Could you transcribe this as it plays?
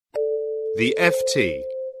The FT.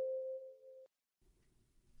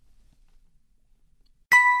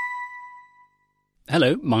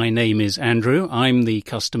 Hello, my name is Andrew. I'm the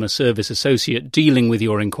Customer Service Associate dealing with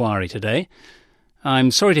your inquiry today.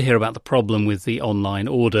 I'm sorry to hear about the problem with the online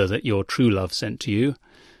order that your true love sent to you.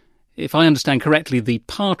 If I understand correctly, the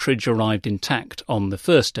partridge arrived intact on the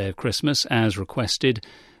first day of Christmas, as requested,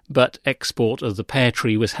 but export of the pear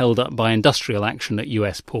tree was held up by industrial action at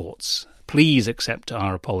US ports. Please accept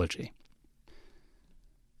our apology.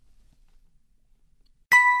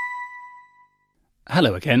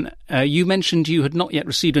 Hello again. You mentioned you had not yet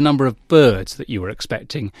received a number of birds that you were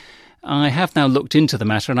expecting. I have now looked into the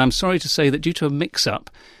matter, and I'm sorry to say that due to a mix-up,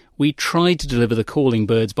 we tried to deliver the calling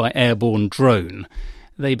birds by airborne drone.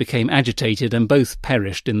 They became agitated and both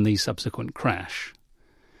perished in the subsequent crash.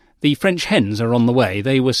 The French hens are on the way.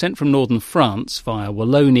 They were sent from northern France via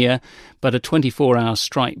Wallonia, but a 24-hour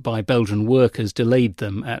strike by Belgian workers delayed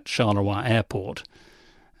them at Charleroi Airport.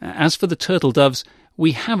 As for the turtle doves,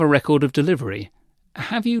 we have a record of delivery.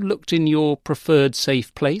 Have you looked in your preferred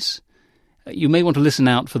safe place? You may want to listen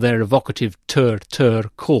out for their evocative tur-tur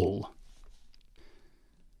call.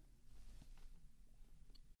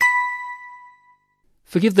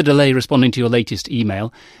 Forgive the delay responding to your latest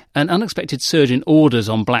email. An unexpected surge in orders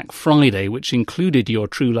on Black Friday, which included your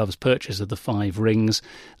true love's purchase of the 5 rings,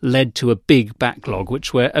 led to a big backlog,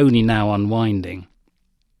 which we're only now unwinding.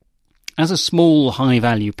 As a small,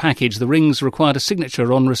 high-value package, the rings required a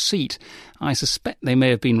signature on receipt. I suspect they may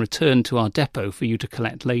have been returned to our depot for you to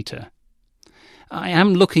collect later. I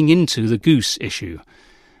am looking into the goose issue.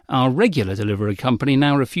 Our regular delivery company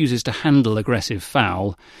now refuses to handle aggressive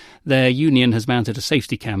fowl. Their union has mounted a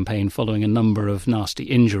safety campaign following a number of nasty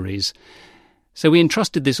injuries. So we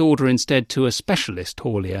entrusted this order instead to a specialist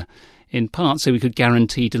haulier, in part so we could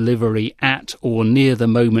guarantee delivery at or near the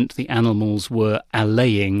moment the animals were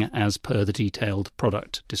allaying as per the detailed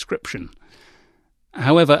product description.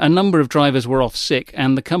 However, a number of drivers were off sick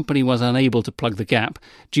and the company was unable to plug the gap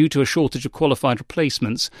due to a shortage of qualified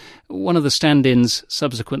replacements. One of the stand-ins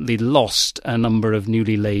subsequently lost a number of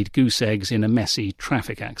newly laid goose eggs in a messy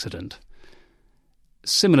traffic accident.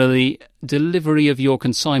 Similarly, delivery of your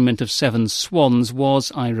consignment of 7 swans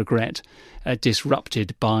was, I regret,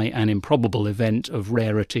 disrupted by an improbable event of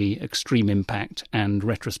rarity, extreme impact and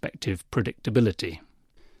retrospective predictability.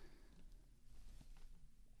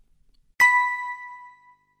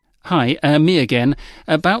 Hi, me again.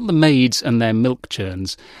 About the maids and their milk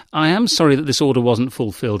churns. I am sorry that this order wasn't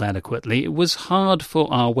fulfilled adequately. It was hard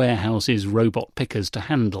for our warehouse's robot pickers to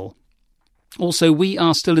handle. Also, we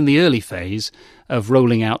are still in the early phase of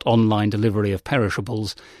rolling out online delivery of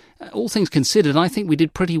perishables. All things considered, I think we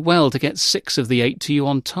did pretty well to get 6 of the 8 to you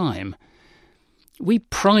on time. We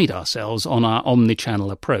pride ourselves on our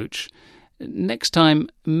omnichannel approach. Next time,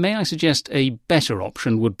 may I suggest a better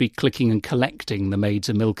option would be clicking and collecting the maids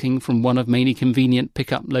a milking from one of many convenient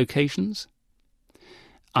pick-up locations?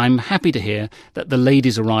 I'm happy to hear that the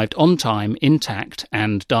ladies arrived on time, intact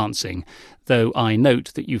and dancing, though I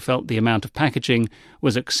note that you felt the amount of packaging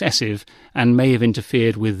was excessive and may have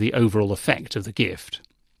interfered with the overall effect of the gift.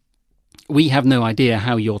 We have no idea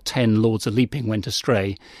how your 10 Lords of Leaping went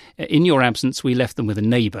astray. In your absence, we left them with a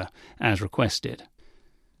neighbour, as requested.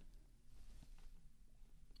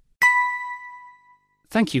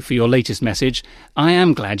 Thank you for your latest message. I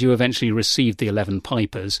am glad you eventually received the 11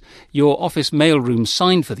 pipers. Your office mailroom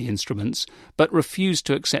signed for the instruments, but refused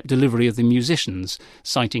to accept delivery of the musicians,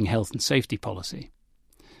 citing health and safety policy.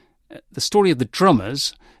 The story of the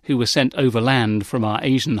drummers, who were sent overland from our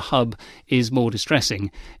Asian hub, is more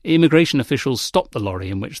distressing. Immigration officials stopped the lorry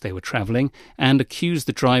in which they were travelling and accused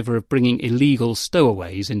the driver of bringing illegal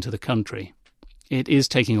stowaways into the country. It is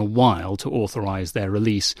taking a while to authorise their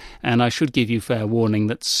release, and I should give you fair warning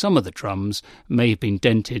that some of the drums may have been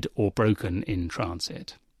dented or broken in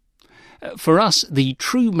transit. For us, the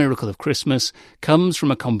true miracle of Christmas comes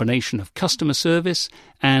from a combination of customer service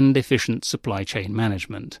and efficient supply chain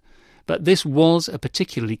management. But this was a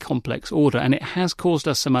particularly complex order, and it has caused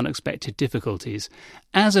us some unexpected difficulties.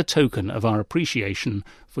 As a token of our appreciation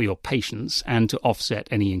for your patience and to offset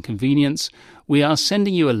any inconvenience, we are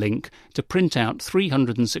sending you a link to print out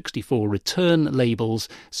 364 return labels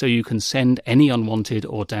so you can send any unwanted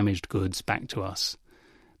or damaged goods back to us.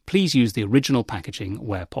 Please use the original packaging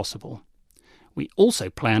where possible. We also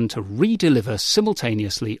plan to re-deliver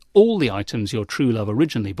simultaneously all the items your true love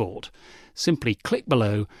originally bought. Simply click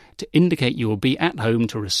below to indicate you will be at home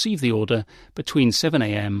to receive the order between 7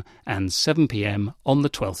 a.m. and 7 p.m. on the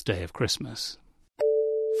 12th day of Christmas.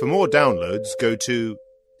 For more downloads, go to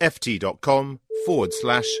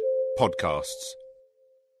ft.com/podcasts.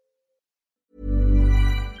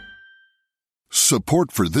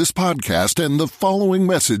 Support for this podcast and the following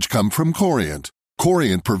message come from Corient.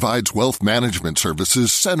 Corient provides wealth management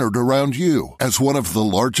services centered around you. As one of the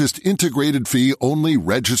largest integrated fee-only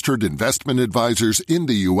registered investment advisors in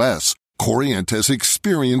the U.S., Corient has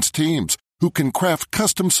experienced teams who can craft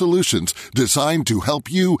custom solutions designed to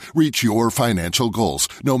help you reach your financial goals,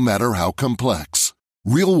 no matter how complex.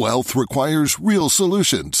 Real wealth requires real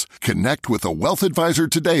solutions. Connect with a wealth advisor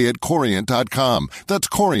today at Corient.com. That's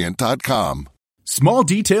Corient.com. Small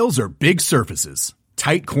details are big surfaces.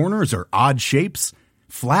 Tight corners are odd shapes.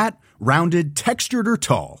 Flat, rounded, textured, or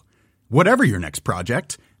tall. Whatever your next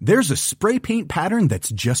project, there's a spray paint pattern that's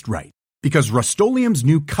just right. Because Rust-Oleum's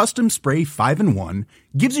new Custom Spray 5-in-1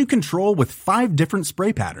 gives you control with 5 different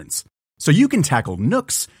spray patterns. So you can tackle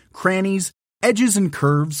nooks, crannies, edges, and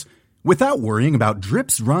curves without worrying about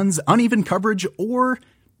drips, runs, uneven coverage, or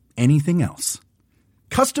anything else.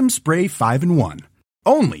 Custom Spray 5-in-1.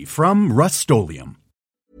 Only from Rust-Oleum.